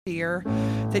fear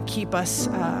that keep us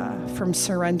from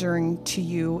surrendering to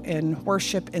you in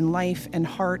worship, in life, in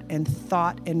heart, in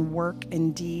thought, in work,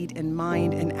 in deed, in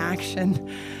mind, in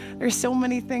action. There's so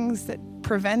many things that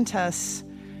prevent us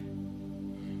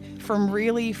from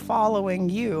really following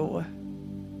you,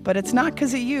 but it's not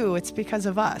because of you, it's because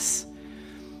of us.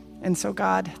 And so,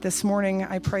 God, this morning,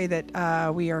 I pray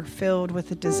that we are filled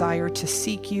with a desire to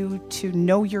seek you, to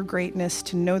know your greatness,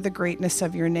 to know the greatness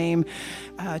of your name,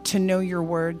 to know your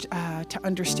word, to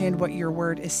understand what your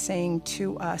word is saying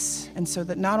to us. And so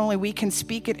that not only we can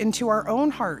speak it into our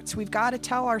own hearts, we've got to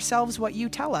tell ourselves what you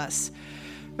tell us,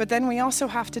 but then we also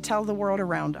have to tell the world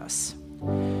around us.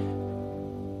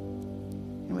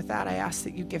 And with that, I ask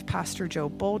that you give Pastor Joe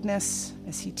boldness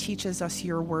as he teaches us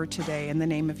your word today in the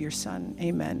name of your son.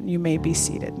 Amen. You may be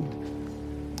seated.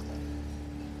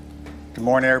 Good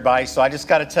morning, everybody. So I just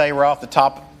got to tell you right off the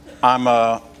top, I'm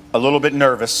a little bit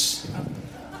nervous.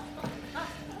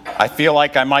 I feel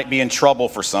like I might be in trouble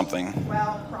for something.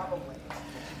 Well, probably.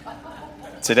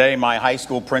 Today, my high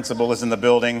school principal is in the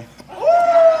building.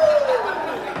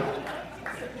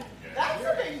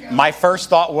 My first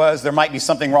thought was there might be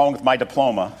something wrong with my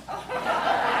diploma.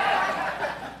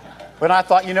 But I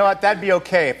thought, you know what, that'd be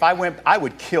okay. If I went, I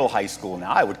would kill high school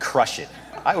now. I would crush it.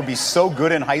 I would be so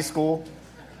good in high school.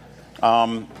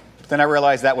 Then I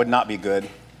realized that would not be good.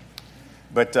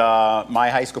 But my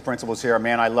high school principal is here, a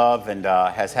man I love and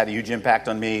has had a huge impact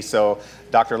on me. So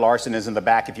Dr. Larson is in the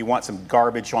back. If you want some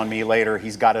garbage on me later,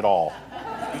 he's got it all.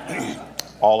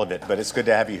 All of it. But it's good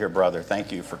to have you here, brother.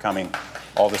 Thank you for coming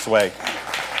all this way.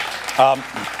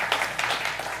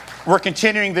 We're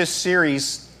continuing this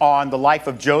series on the life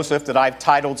of Joseph that I've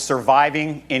titled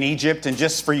Surviving in Egypt. And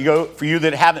just for you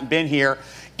that haven't been here,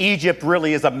 Egypt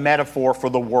really is a metaphor for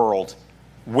the world,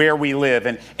 where we live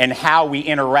and how we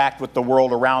interact with the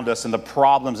world around us and the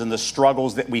problems and the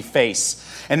struggles that we face.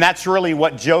 And that's really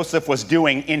what Joseph was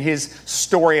doing in his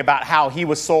story about how he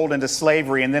was sold into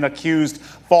slavery and then accused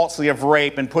falsely of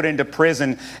rape and put into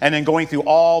prison, and then going through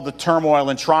all the turmoil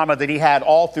and trauma that he had.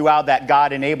 All throughout that,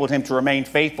 God enabled him to remain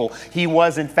faithful. He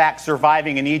was, in fact,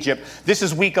 surviving in Egypt. This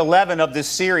is week 11 of this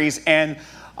series, and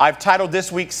I've titled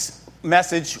this week's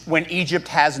message, When Egypt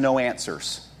Has No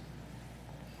Answers.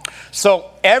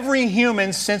 So every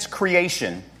human since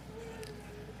creation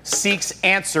seeks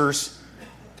answers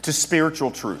to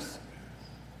spiritual truth.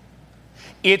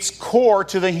 It's core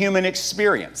to the human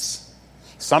experience.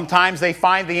 Sometimes they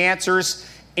find the answers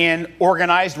in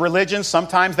organized religion.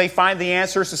 Sometimes they find the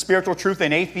answers to spiritual truth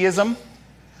in atheism.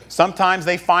 Sometimes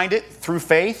they find it through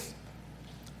faith.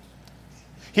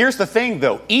 Here's the thing,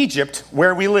 though. Egypt,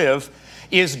 where we live,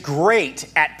 is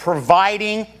great at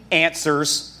providing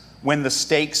answers when the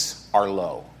stakes are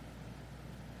low.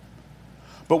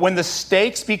 But when the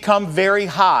stakes become very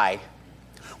high,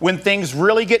 when things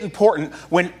really get important,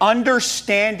 when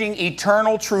understanding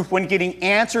eternal truth, when getting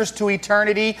answers to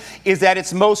eternity is at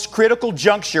its most critical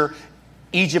juncture,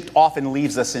 Egypt often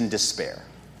leaves us in despair.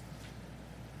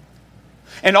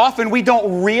 And often we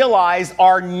don't realize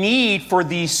our need for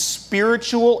these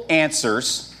spiritual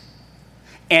answers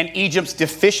and Egypt's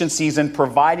deficiencies in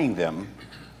providing them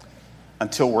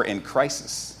until we're in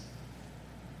crisis.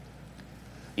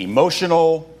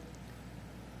 Emotional,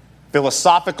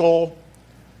 philosophical,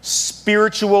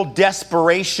 spiritual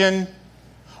desperation,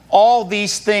 all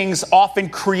these things often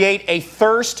create a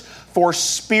thirst for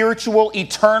spiritual,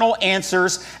 eternal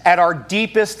answers at our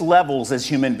deepest levels as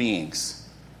human beings.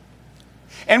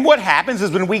 And what happens is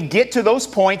when we get to those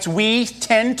points, we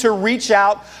tend to reach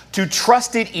out to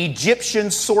trusted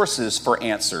Egyptian sources for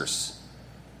answers.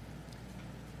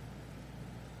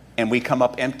 And we come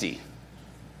up empty.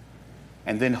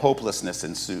 And then hopelessness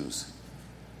ensues.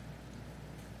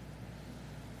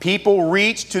 People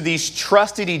reach to these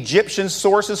trusted Egyptian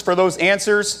sources for those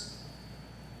answers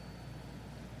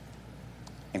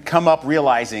and come up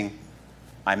realizing,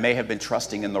 I may have been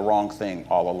trusting in the wrong thing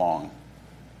all along.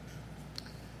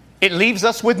 It leaves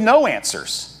us with no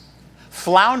answers,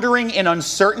 floundering in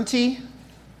uncertainty,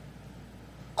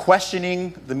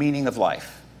 questioning the meaning of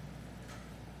life.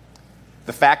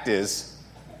 The fact is,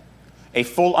 a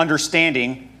full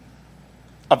understanding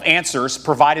of answers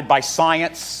provided by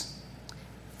science,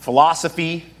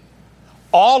 philosophy,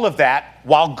 all of that,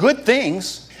 while good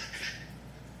things,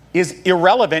 is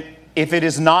irrelevant if it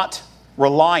is not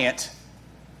reliant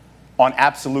on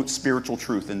absolute spiritual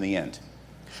truth in the end.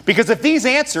 Because if these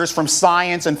answers from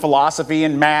science and philosophy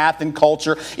and math and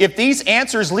culture, if these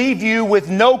answers leave you with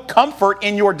no comfort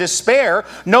in your despair,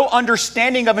 no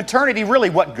understanding of eternity, really,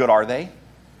 what good are they?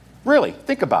 Really,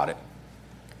 think about it.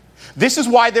 This is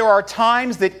why there are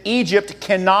times that Egypt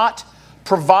cannot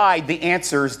provide the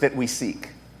answers that we seek.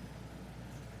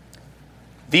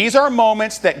 These are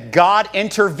moments that God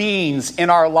intervenes in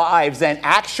our lives and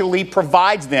actually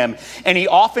provides them. And he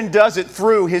often does it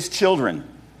through his children,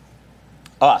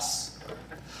 us.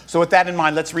 So with that in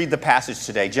mind, let's read the passage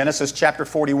today. Genesis chapter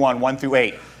 41, 1 through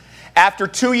 8. After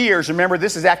 2 years, remember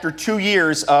this is after 2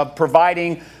 years of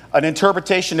providing an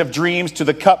interpretation of dreams to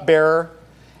the cupbearer,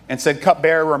 and said,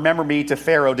 "Cupbearer, remember me to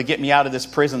Pharaoh to get me out of this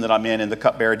prison that I'm in." And the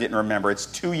cupbearer didn't remember. It's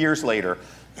 2 years later.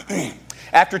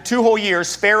 After 2 whole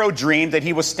years, Pharaoh dreamed that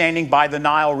he was standing by the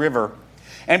Nile River.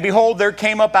 And behold, there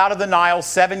came up out of the Nile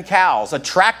 7 cows,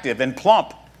 attractive and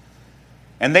plump.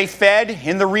 And they fed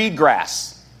in the reed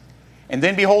grass. And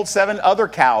then behold, 7 other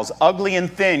cows, ugly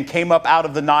and thin, came up out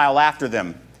of the Nile after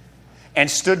them,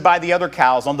 and stood by the other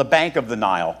cows on the bank of the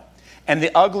Nile. And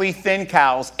the ugly, thin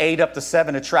cows ate up the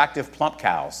 7 attractive, plump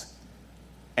cows.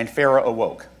 And Pharaoh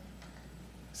awoke.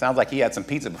 Sounds like he had some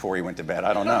pizza before he went to bed.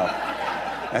 I don't know.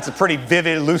 That's a pretty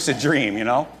vivid, lucid dream, you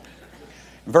know.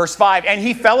 Verse 5, and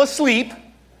he fell asleep,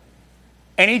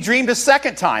 and he dreamed a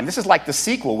second time. This is like the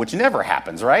sequel, which never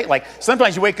happens, right? Like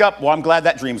sometimes you wake up, well, I'm glad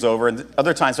that dream's over. And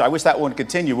other times, I wish that one would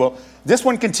continue. Well, this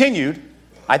one continued.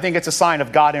 I think it's a sign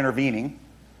of God intervening.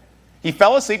 He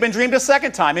fell asleep and dreamed a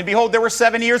second time. And behold, there were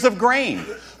 7 ears of grain,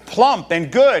 plump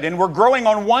and good, and were growing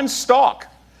on one stalk.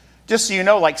 Just so you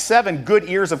know, like 7 good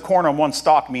ears of corn on one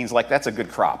stalk means like that's a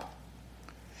good crop.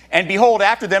 And behold,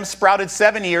 after them sprouted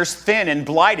 7 ears, thin and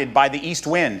blighted by the east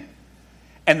wind.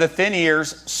 And the thin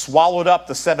ears swallowed up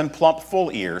the 7 plump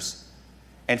full ears.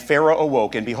 And Pharaoh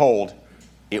awoke, and behold,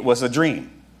 it was a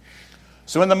dream.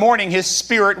 So in the morning his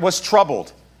spirit was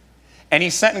troubled. And he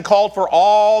sent and called for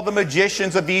all the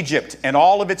magicians of Egypt and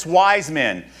all of its wise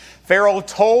men. Pharaoh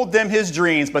told them his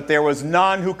dreams, but there was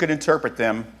none who could interpret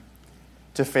them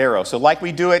to Pharaoh. So like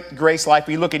we do at Grace Life,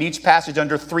 we look at each passage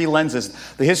under 3 lenses.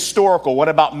 The historical, what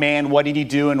about man? What did he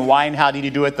do and why and how did he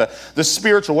do it? The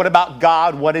spiritual, what about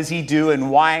God? What does he do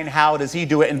and why and how does he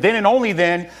do it? And then and only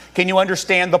then can you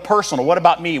understand the personal. What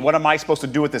about me? What am I supposed to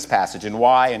do with this passage and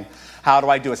why and how do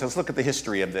I do it? So let's look at the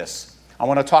history of this. I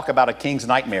want to talk about a king's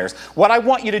nightmares. What I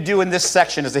want you to do in this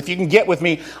section is, if you can get with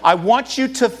me, I want you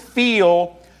to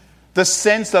feel the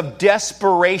sense of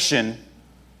desperation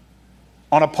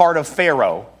on a part of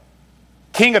Pharaoh,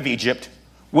 king of Egypt,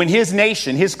 when his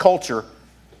nation, his culture,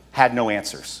 had no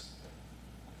answers.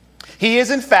 He is,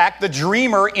 in fact, the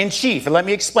dreamer in chief. And let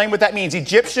me explain what that means.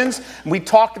 Egyptians, and we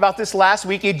talked about this last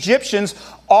week, Egyptians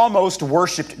almost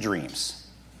worshipped dreams.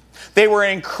 They were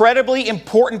an incredibly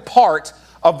important part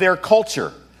of their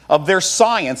culture, of their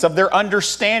science, of their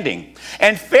understanding.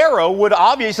 And Pharaoh would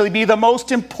obviously be the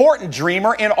most important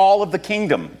dreamer in all of the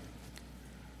kingdom.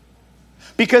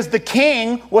 Because the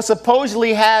king was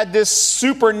supposedly had this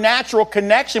supernatural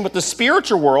connection with the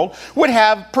spiritual world, would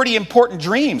have pretty important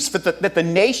dreams that the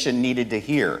nation needed to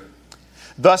hear.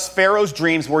 Thus, Pharaoh's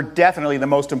dreams were definitely the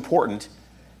most important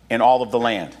in all of the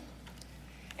land.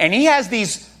 And he has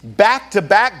these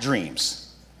back-to-back dreams.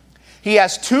 He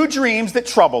has 2 dreams that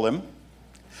trouble him.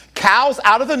 Cows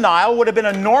out of the Nile would have been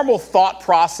a normal thought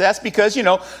process because, you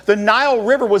know, the Nile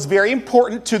River was very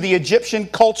important to the Egyptian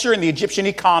culture and the Egyptian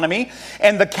economy.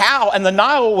 And the cow and the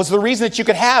Nile was the reason that you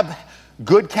could have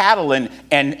good cattle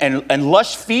and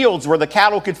lush fields where the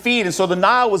cattle could feed. And so the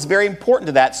Nile was very important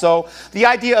to that. So the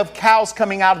idea of cows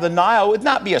coming out of the Nile would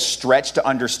not be a stretch to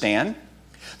understand.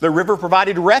 The river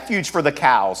provided refuge for the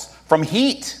cows from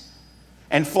heat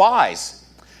and flies.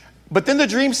 But then the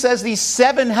dream says these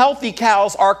 7 healthy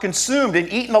cows are consumed and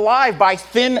eaten alive by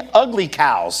thin, ugly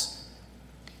cows.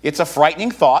 It's a frightening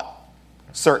thought,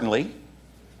 certainly.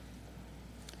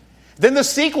 Then the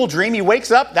sequel dream, he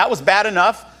wakes up, that was bad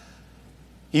enough.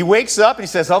 He wakes up and he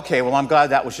says, okay, well, I'm glad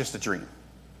that was just a dream.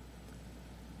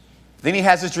 Then he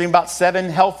has this dream about 7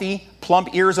 healthy,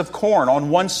 plump ears of corn on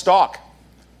one stalk.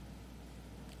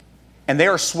 And they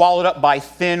are swallowed up by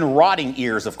thin, rotting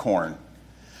ears of corn.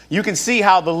 You can see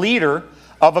how the leader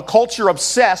of a culture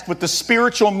obsessed with the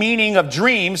spiritual meaning of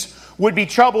dreams would be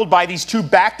troubled by these 2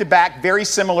 back-to-back, very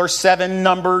similar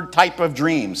 7-numbered type of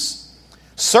dreams.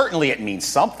 Certainly it means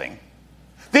something.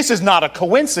 This is not a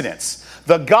coincidence.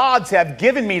 The gods have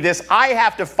given me this. I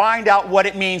have to find out what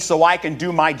it means so I can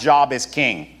do my job as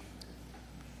king.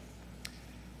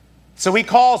 So he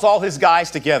calls all his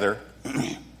guys together.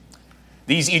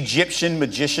 These Egyptian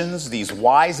magicians, these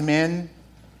wise men.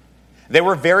 They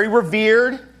were very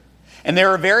revered, and they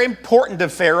were very important to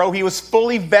Pharaoh. He was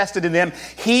fully vested in them.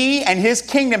 He and his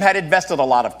kingdom had invested a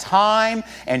lot of time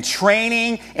and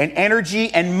training and energy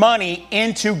and money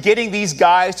into getting these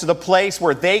guys to the place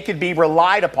where they could be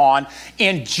relied upon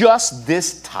in just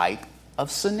this type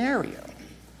of scenario.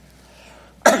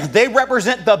 They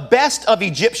represent the best of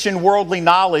Egyptian worldly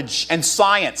knowledge and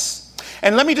science.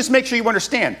 And let me just make sure you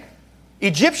understand.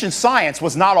 Egyptian science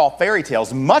was not all fairy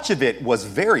tales. Much of it was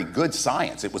very good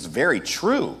science. It was very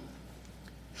true.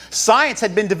 Science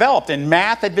had been developed and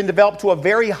math had been developed to a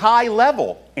very high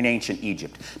level in ancient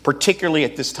Egypt, particularly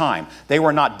at this time. They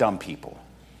were not dumb people.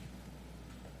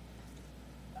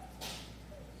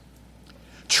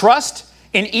 Trust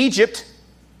in Egypt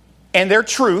and their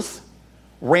truth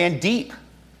ran deep.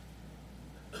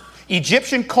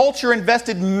 Egyptian culture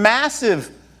invested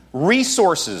massive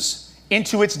resources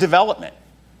into its development.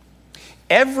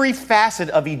 Every facet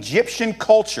of Egyptian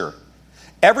culture,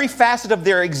 every facet of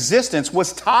their existence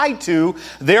was tied to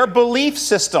their belief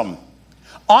system,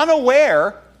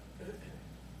 unaware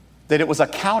that it was a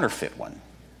counterfeit one.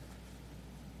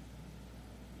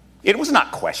 It was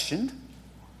not questioned.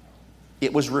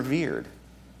 It was revered.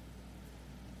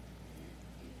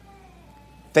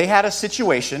 They had a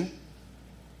situation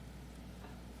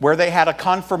where they had a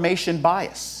confirmation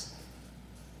bias.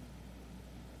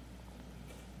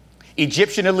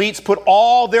 Egyptian elites put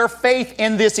all their faith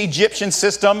in this Egyptian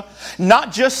system,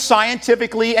 not just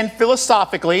scientifically and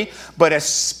philosophically, but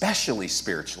especially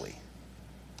spiritually.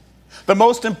 The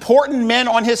most important men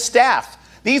on his staff,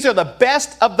 these are the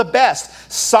best of the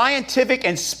best, scientific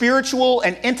and spiritual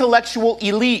and intellectual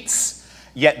elites,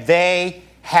 yet they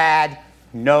had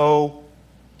no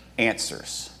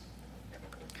answers.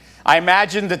 I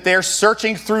imagine that they're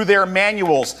searching through their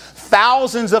manuals,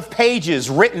 thousands of pages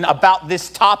written about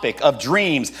this topic of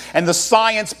dreams and the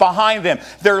science behind them.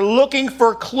 They're looking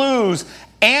for clues,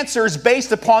 answers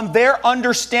based upon their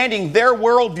understanding, their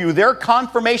worldview, their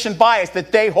confirmation bias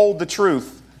that they hold the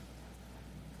truth.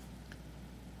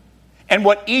 And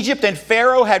what Egypt and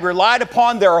Pharaoh had relied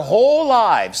upon their whole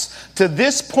lives to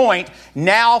this point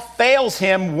now fails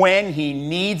him when he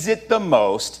needs it the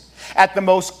most. At the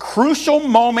most crucial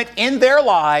moment in their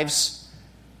lives,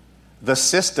 the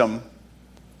system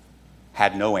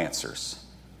had no answers,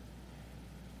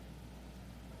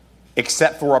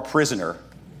 except for a prisoner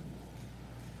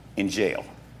in jail.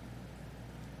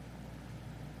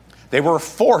 They were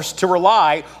forced to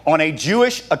rely on a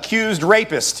Jewish accused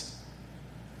rapist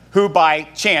who by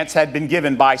chance had been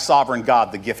given by sovereign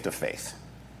God the gift of faith.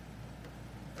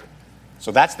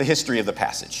 So that's the history of the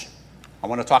passage. I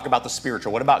want to talk about the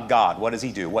spiritual. What about God? What does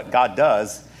he do? What God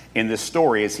does in this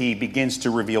story is he begins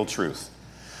to reveal truth.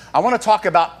 I want to talk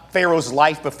about Pharaoh's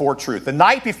life before truth. The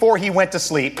night before he went to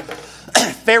sleep,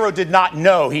 Pharaoh did not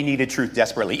know he needed truth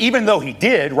desperately, even though he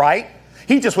did, right?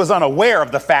 He just was unaware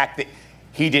of the fact that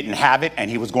he didn't have it and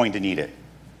he was going to need it.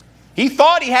 He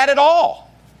thought he had it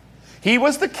all. He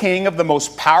was the king of the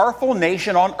most powerful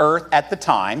nation on earth at the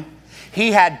time.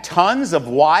 He had tons of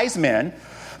wise men.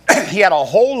 He had a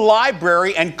whole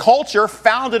library and culture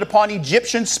founded upon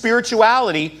Egyptian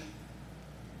spirituality,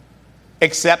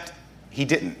 except he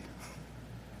didn't.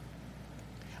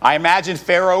 I imagine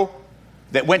Pharaoh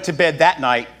that went to bed that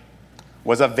night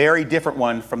was a very different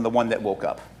one from the one that woke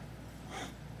up.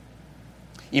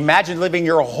 Imagine living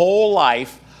your whole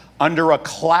life under a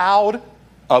cloud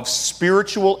of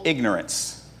spiritual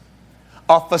ignorance,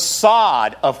 a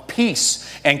facade of peace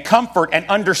and comfort and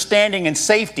understanding and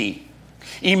safety.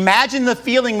 Imagine the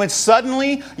feeling when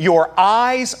suddenly your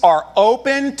eyes are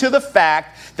open to the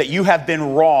fact that you have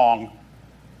been wrong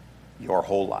your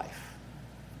whole life.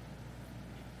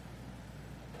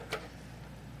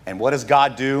 And what does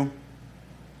God do?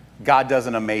 God does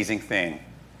an amazing thing.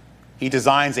 He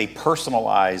designs a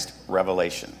personalized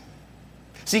revelation.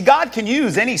 See, God can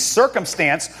use any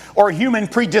circumstance or human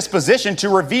predisposition to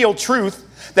reveal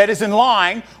truth that is in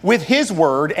line with his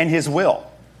word and his will.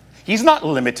 He's not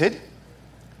limited.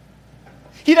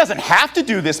 He doesn't have to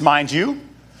do this, mind you,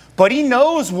 but he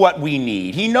knows what we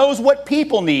need. He knows what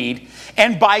people need.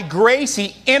 And by grace,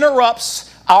 he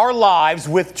interrupts our lives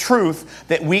with truth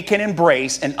that we can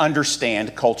embrace and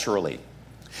understand culturally.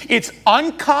 It's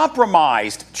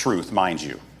uncompromised truth, mind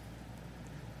you.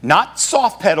 Not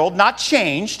soft-pedaled, not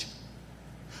changed,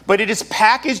 but it is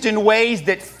packaged in ways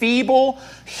that feeble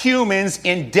humans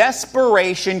in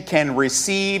desperation can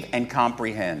receive and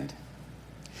comprehend.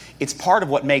 It's part of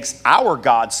what makes our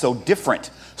God so different,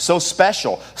 so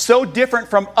special, so different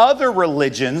from other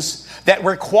religions that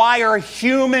require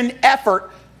human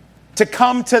effort to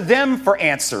come to them for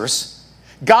answers.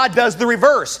 God does the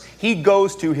reverse. He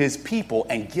goes to his people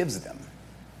and gives them,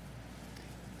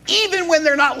 even when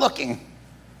they're not looking.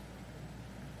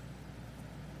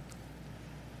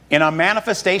 In a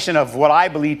manifestation of what I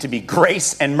believe to be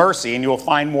grace and mercy, and you'll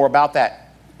find more about that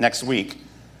next week,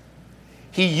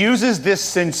 he uses this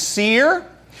sincere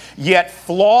yet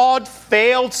flawed,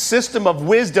 failed system of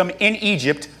wisdom in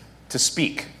Egypt to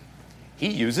speak. He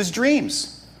uses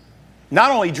dreams. Not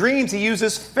only dreams, he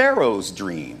uses Pharaoh's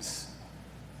dreams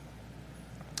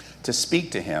to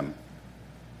speak to him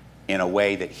in a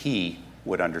way that he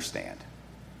would understand.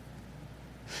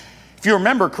 If you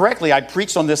remember correctly, I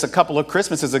preached on this a couple of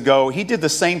Christmases ago. He did the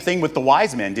same thing with the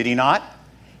wise men, did he not?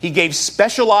 He gave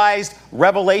specialized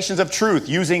revelations of truth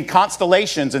using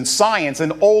constellations and science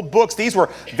and old books. These were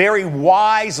very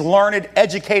wise, learned,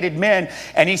 educated men.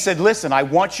 And he said, listen, I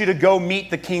want you to go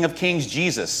meet the King of Kings,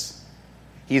 Jesus.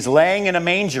 He's laying in a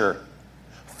manger.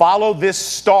 Follow this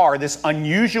star, this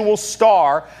unusual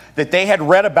star that they had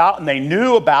read about and they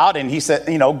knew about. And he said,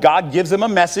 God gives them a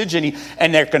message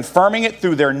and they're confirming it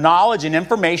through their knowledge and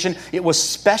information. It was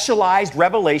specialized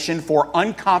revelation for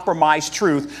uncompromised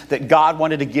truth that God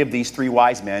wanted to give these three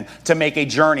wise men to make a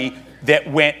journey that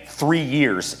went 3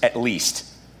 years at least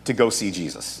to go see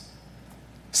Jesus.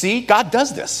 See, God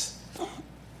does this.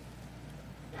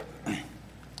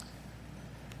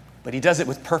 But he does it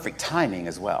with perfect timing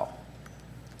as well.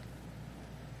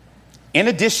 In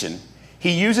addition,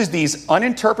 he uses these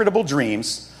uninterpretable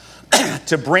dreams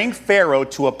to bring Pharaoh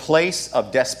to a place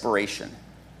of desperation.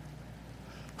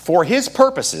 For his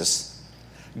purposes,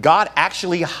 God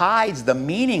actually hides the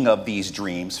meaning of these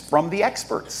dreams from the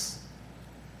experts.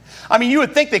 I mean, you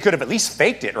would think they could have at least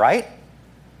faked it, right?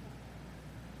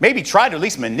 Maybe tried to at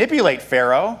least manipulate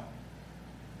Pharaoh.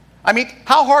 I mean,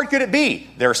 how hard could it be?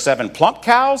 There are 7 plump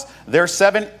cows, there are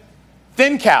 7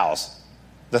 thin cows.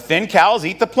 The thin cows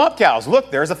eat the plump cows. Look,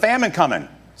 there's a famine coming.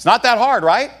 It's not that hard,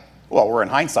 right? Well, we're in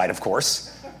hindsight, of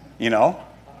course,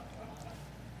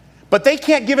 But they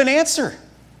can't give an answer.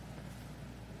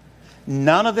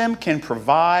 None of them can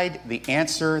provide the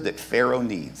answer that Pharaoh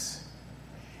needs.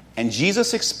 And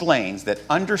Jesus explains that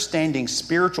understanding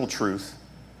spiritual truth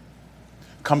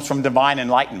comes from divine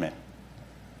enlightenment,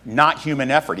 not human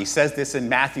effort. He says this in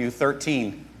Matthew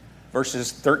 13,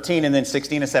 verses 13 and then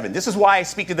 16 and 7. This is why I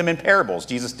speak to them in parables.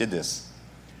 Jesus did this.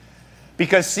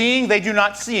 Because seeing they do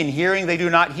not see, and hearing they do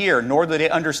not hear, nor do they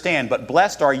understand. But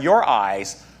blessed are your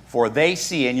eyes, for they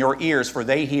see, and your ears, for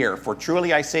they hear. For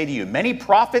truly I say to you, many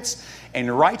prophets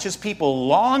and righteous people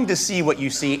long to see what you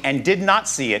see and did not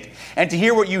see it, and to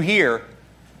hear what you hear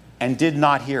and did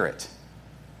not hear it.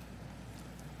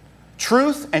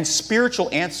 Truth and spiritual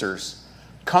answers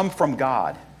come from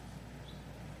God.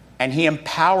 And he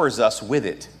empowers us with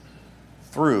it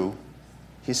through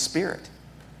his Spirit.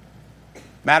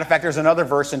 Matter of fact, there's another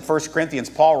verse in 1 Corinthians.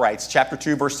 Paul writes, chapter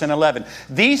 2, verse 10 and 11.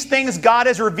 These things God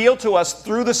has revealed to us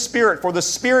through the Spirit, for the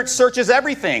Spirit searches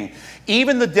everything,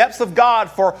 even the depths of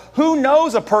God. For who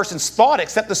knows a person's thought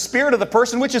except the spirit of the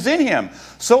person which is in him?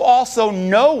 So also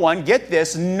no one, get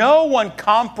this, no one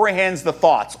comprehends the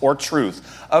thoughts or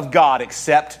truth of God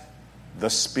except the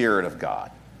Spirit of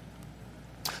God.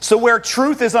 So where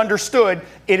truth is understood,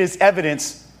 it is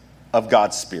evidence of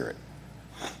God's Spirit.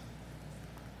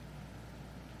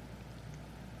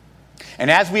 And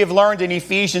as we have learned in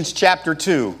Ephesians chapter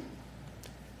 2,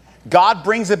 God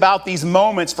brings about these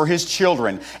moments for his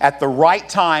children at the right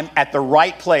time, at the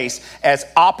right place, as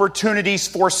opportunities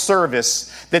for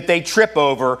service that they trip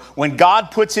over when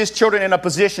God puts his children in a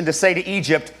position to say to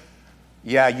Egypt,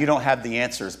 yeah, you don't have the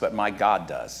answers, but my God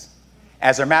does.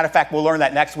 As a matter of fact, we'll learn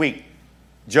that next week.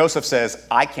 Joseph says,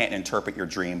 I can't interpret your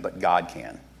dream, but God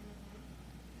can.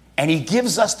 And he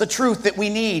gives us the truth that we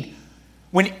need,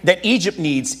 that Egypt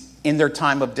needs in their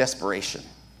time of desperation.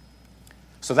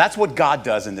 So that's what God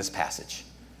does in this passage.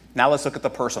 Now let's look at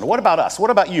the personal. What about us? What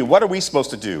about you? What are we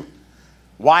supposed to do?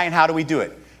 Why and how do we do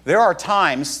it? There are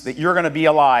times that you're going to be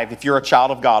alive, if you're a child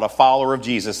of God, a follower of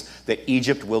Jesus, that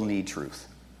Egypt will need truth.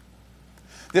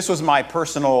 This was my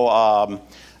personal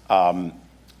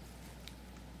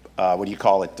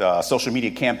social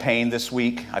media campaign this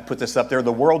week. I put this up there.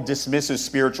 The world dismisses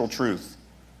spiritual truth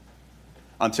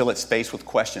until it's faced with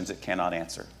questions it cannot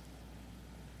answer.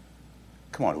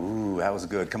 Come on. Ooh, that was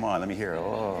good. Come on, let me hear it.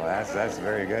 Oh, that's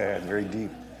very good. Very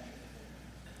deep.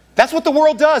 That's what the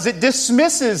world does. It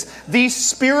dismisses these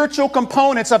spiritual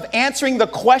components of answering the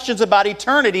questions about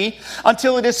eternity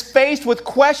until it is faced with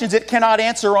questions it cannot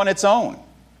answer on its own.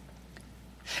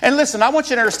 And listen, I want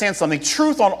you to understand something.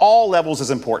 Truth on all levels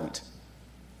is important.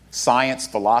 Science,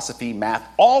 philosophy, math,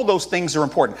 all those things are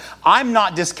important. I'm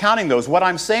not discounting those. What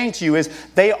I'm saying to you is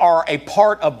they are a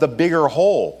part of the bigger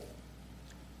whole.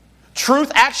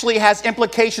 Truth actually has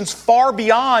implications far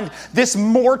beyond this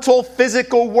mortal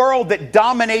physical world that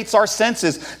dominates our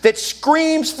senses, that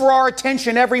screams for our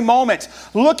attention every moment.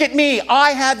 Look at me,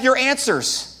 I have your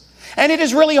answers. And it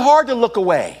is really hard to look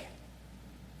away.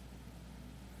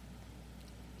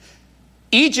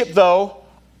 Egypt, though,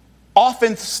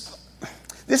 often,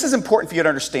 this This is important for you to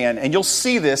understand, and you'll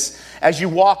see this as you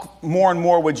walk more and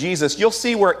more with Jesus. You'll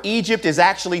see where Egypt is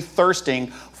actually thirsting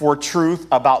for truth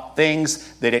about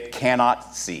things that it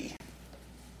cannot see.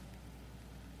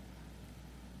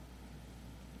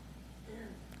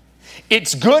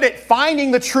 It's good at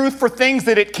finding the truth for things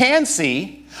that it can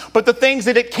see, but the things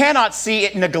that it cannot see,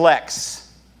 it neglects.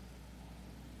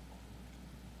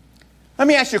 Let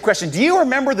me ask you a question. Do you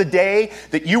remember the day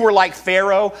that you were like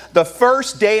Pharaoh? The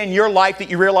first day in your life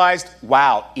that you realized,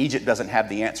 wow, Egypt doesn't have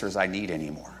the answers I need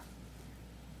anymore.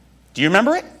 Do you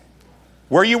remember it?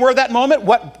 Where you were that moment?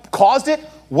 What caused it?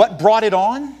 What brought it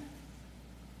on?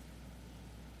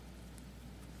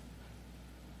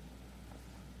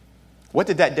 What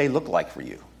did that day look like for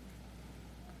you?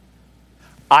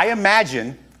 I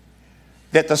imagine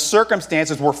that the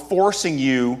circumstances were forcing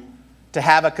you to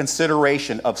have a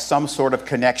consideration of some sort of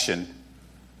connection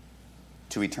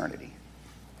to eternity.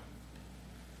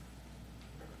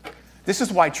 This is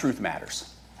why truth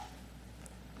matters.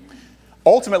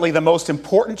 Ultimately, the most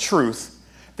important truth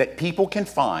that people can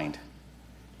find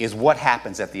is what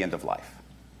happens at the end of life.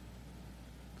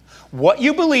 What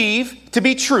you believe to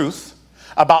be truth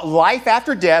about life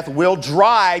after death will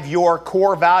drive your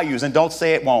core values, and don't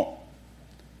say it won't.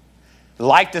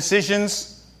 Life decisions,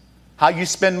 how you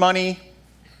spend money,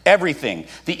 everything.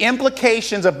 The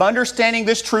implications of understanding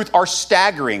this truth are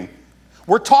staggering.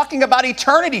 We're talking about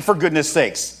eternity, for goodness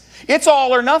sakes. It's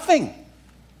all or nothing.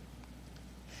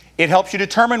 It helps you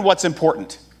determine what's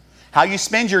important, how you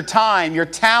spend your time, your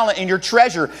talent, and your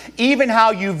treasure, even how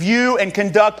you view and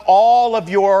conduct all of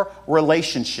your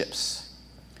relationships.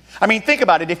 I mean, think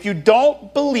about it. If you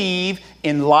don't believe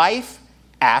in life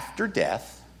after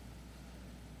death,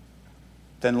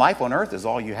 then life on earth is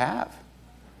all you have.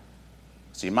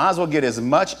 So you might as well get as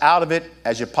much out of it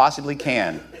as you possibly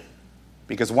can.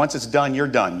 Because once it's done, you're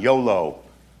done. YOLO.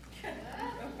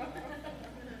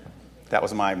 That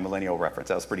was my millennial reference.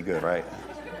 That was pretty good, right?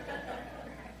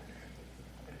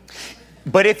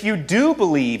 But if you do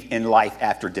believe in life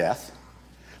after death,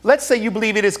 let's say you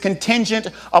believe it is contingent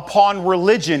upon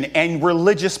religion and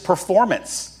religious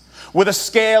performance, with a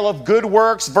scale of good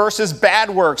works versus bad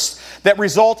works that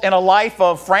result in a life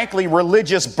of, frankly,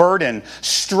 religious burden,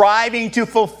 striving to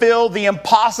fulfill the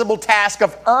impossible task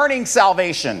of earning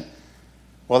salvation.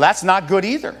 Well, that's not good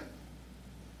either.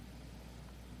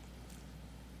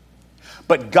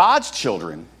 But God's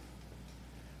children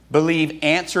believe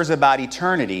answers about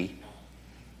eternity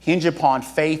hinge upon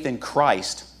faith in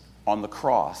Christ on the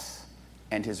cross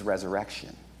and his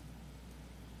resurrection.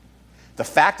 The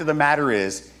fact of the matter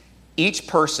is, each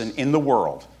person in the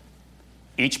world,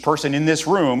 each person in this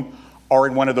room are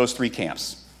in one of those three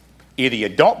camps. Either you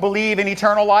don't believe in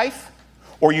eternal life,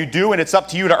 or you do and it's up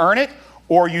to you to earn it,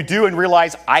 or you do and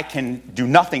realize I can do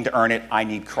nothing to earn it, I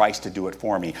need Christ to do it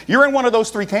for me. You're in one of those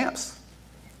three camps.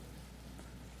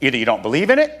 Either you don't believe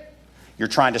in it, you're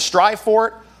trying to strive for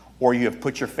it, or you have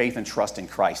put your faith and trust in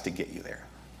Christ to get you there.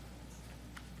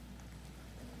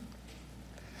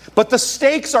 But the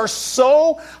stakes are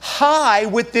so high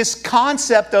with this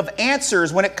concept of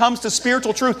answers when it comes to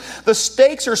spiritual truth. The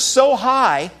stakes are so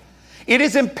high, it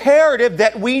is imperative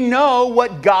that we know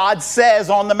what God says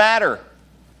on the matter.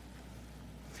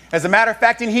 As a matter of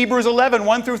fact, in Hebrews 11,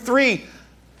 1 through 3,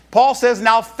 Paul says,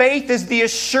 now faith is the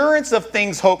assurance of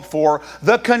things hoped for,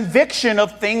 the conviction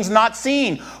of things not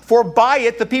seen. For by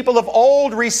it the people of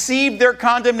old received their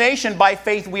condemnation. By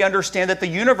faith we understand that the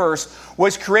universe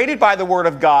was created by the word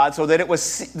of God, so that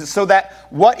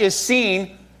what is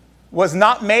seen was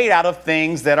not made out of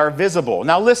things that are visible.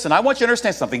 Now listen, I want you to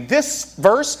understand something. This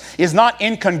verse is not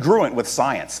incongruent with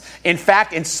science. In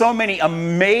fact, in so many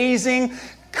amazing,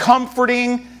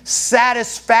 comforting,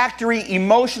 satisfactory,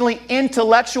 emotionally,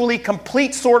 intellectually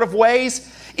complete sort of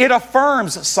ways, it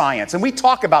affirms science. And we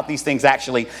talk about these things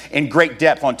actually in great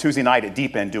depth on Tuesday night at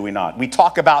Deep End, do we not? We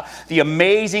talk about the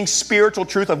amazing spiritual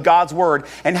truth of God's word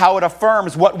and how it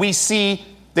affirms what we see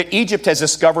that Egypt has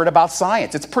discovered about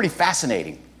science. It's pretty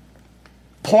fascinating.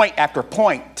 Point after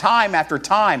point, time after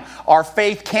time, our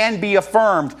faith can be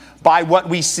affirmed by what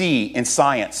we see in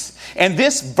science. And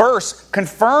this verse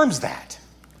confirms that.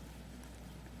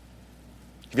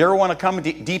 If you ever want to come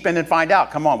deep in and find out,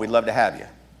 come on, we'd love to have you.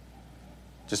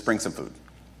 Just bring some food.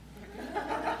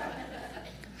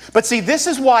 But see, this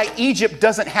is why Egypt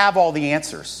doesn't have all the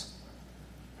answers.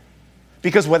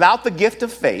 Because without the gift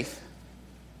of faith,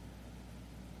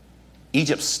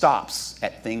 Egypt stops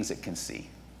at things it can see.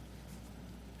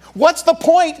 What's the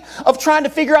point of trying to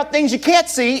figure out things you can't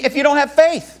see if you don't have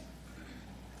faith?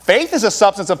 Faith is a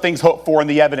substance of things hoped for and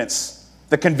the evidence,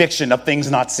 the conviction of things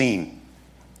not seen.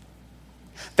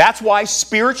 That's why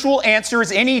spiritual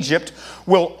answers in Egypt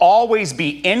will always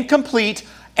be incomplete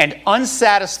and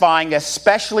unsatisfying,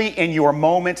 especially in your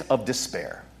moment of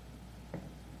despair.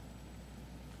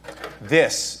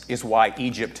 This is why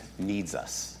Egypt needs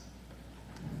us.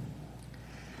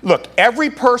 Look, every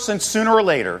person sooner or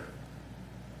later,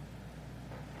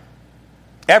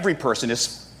 every person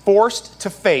is forced to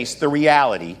face the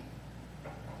reality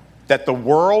that the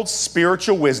world's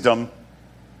spiritual wisdom,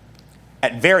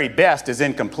 at very best, is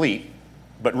incomplete,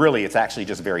 but really it's actually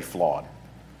just very flawed.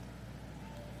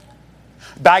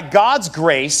 By God's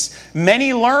grace,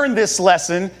 many learn this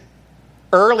lesson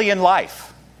early in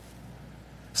life.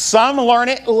 Some learn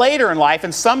it later in life,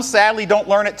 and some sadly don't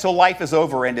learn it till life is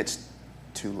over and it's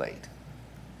too late.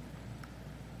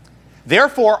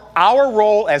 Therefore, our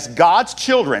role as God's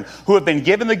children who have been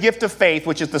given the gift of faith,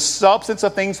 which is the substance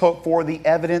of things hoped for, the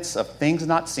evidence of things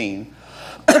not seen,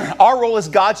 our role as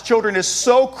God's children is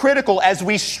so critical as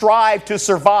we strive to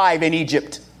survive in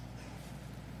Egypt.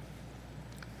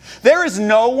 There is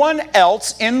no one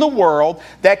else in the world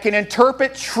that can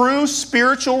interpret true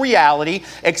spiritual reality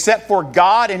except for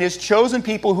God and His chosen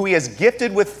people who He has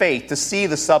gifted with faith to see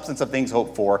the substance of things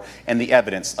hoped for and the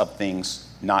evidence of things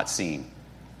not seen.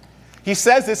 He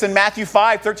says this in Matthew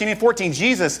 5:13 and 14.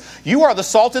 Jesus, you are the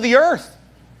salt of the earth.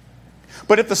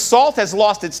 But if the salt has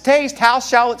lost its taste, how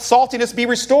shall its saltiness be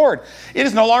restored? It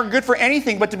is no longer good for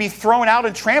anything but to be thrown out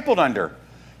and trampled under.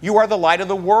 You are the light of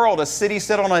the world. A city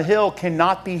set on a hill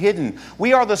cannot be hidden.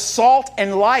 We are the salt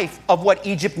and life of what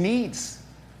Egypt needs.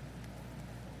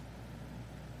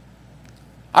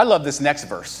 I love this next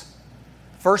verse.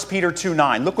 1 Peter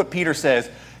 2:9. Look what Peter says.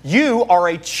 You are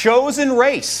a chosen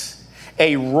race,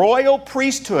 a royal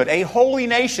priesthood, a holy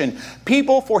nation,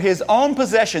 people for His own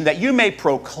possession, that you may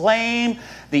proclaim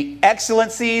the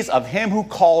excellencies of Him who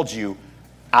called you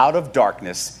out of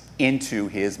darkness into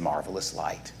His marvelous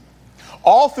light.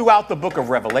 All throughout the book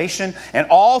of Revelation and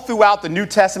all throughout the New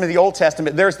Testament, the Old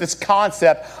Testament, there's this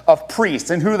concept of priests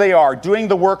and who they are, doing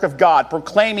the work of God,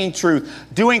 proclaiming truth,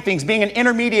 doing things, being an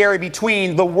intermediary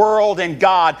between the world and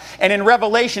God. And in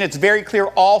Revelation, it's very clear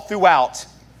all throughout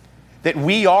that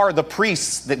we are the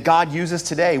priests that God uses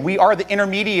today. We are the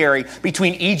intermediary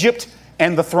between Egypt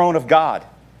and the throne of God.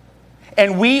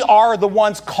 And we are the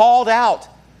ones called out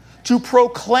to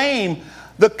proclaim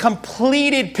the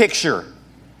completed picture.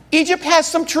 Egypt has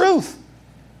some truth,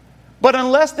 but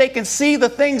unless they can see the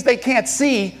things they can't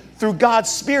see through God's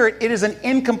Spirit, it is an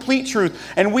incomplete truth,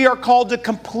 and we are called to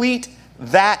complete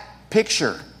that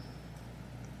picture.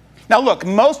 Now look,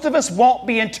 most of us won't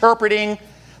be interpreting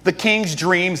the king's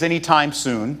dreams anytime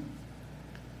soon,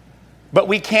 but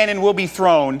we can and will be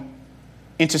thrown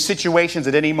into situations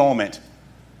at any moment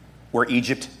where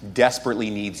Egypt desperately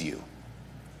needs you.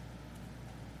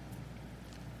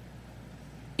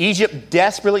 Egypt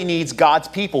desperately needs God's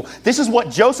people. This is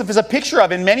what Joseph is a picture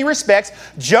of. In many respects,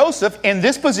 Joseph in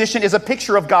this position is a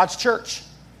picture of God's church.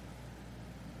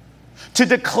 To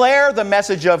declare the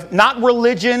message of not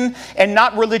religion and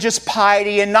not religious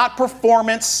piety and not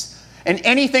performance and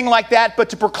anything like that,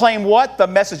 but to proclaim what? The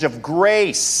message of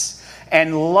grace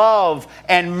and love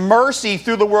and mercy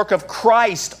through the work of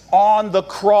Christ on the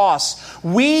cross.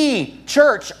 We,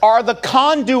 church, are the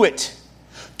conduit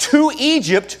to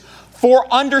Egypt for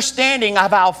understanding of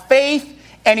how faith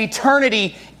and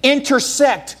eternity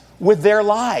intersect with their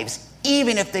lives,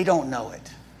 even if they don't know it.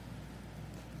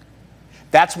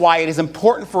 That's why it is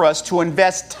important for us to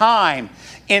invest time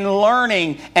in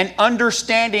learning and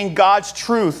understanding God's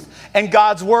truth and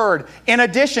God's Word. In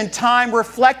addition, time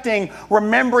reflecting,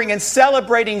 remembering, and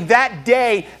celebrating that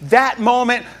day, that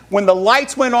moment when the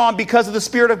lights went on because of the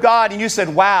Spirit of God and you said,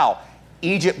 wow,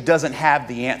 Egypt doesn't have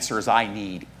the answers I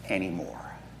need anymore.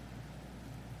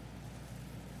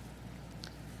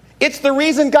 It's the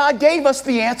reason God gave us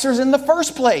the answers in the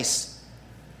first place,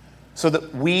 so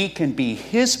that we can be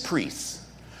His priests,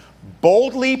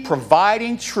 boldly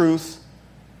providing truth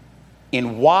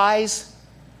in wise,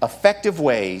 effective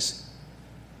ways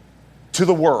to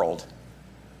the world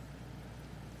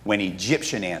when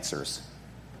Egyptian answers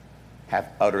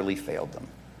have utterly failed them.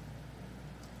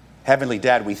 Heavenly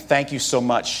Dad, we thank you so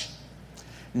much,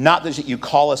 not that you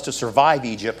call us to survive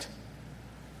Egypt,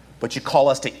 but you call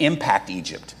us to impact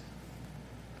Egypt.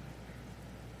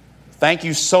 Thank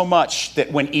you so much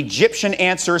that when Egyptian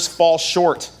answers fall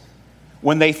short,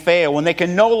 when they fail, when they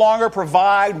can no longer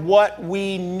provide what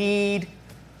we need,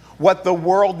 what the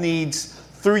world needs,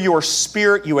 through your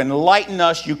Spirit, you enlighten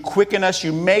us, you quicken us,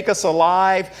 you make us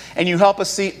alive, and you help us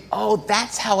see, oh,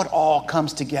 that's how it all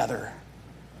comes together.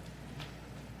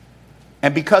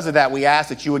 And because of that, we ask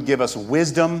that you would give us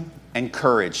wisdom and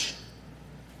courage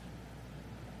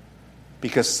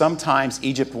because sometimes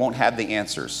Egypt won't have the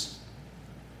answers.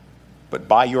 But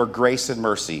by your grace and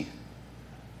mercy,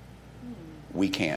 we can.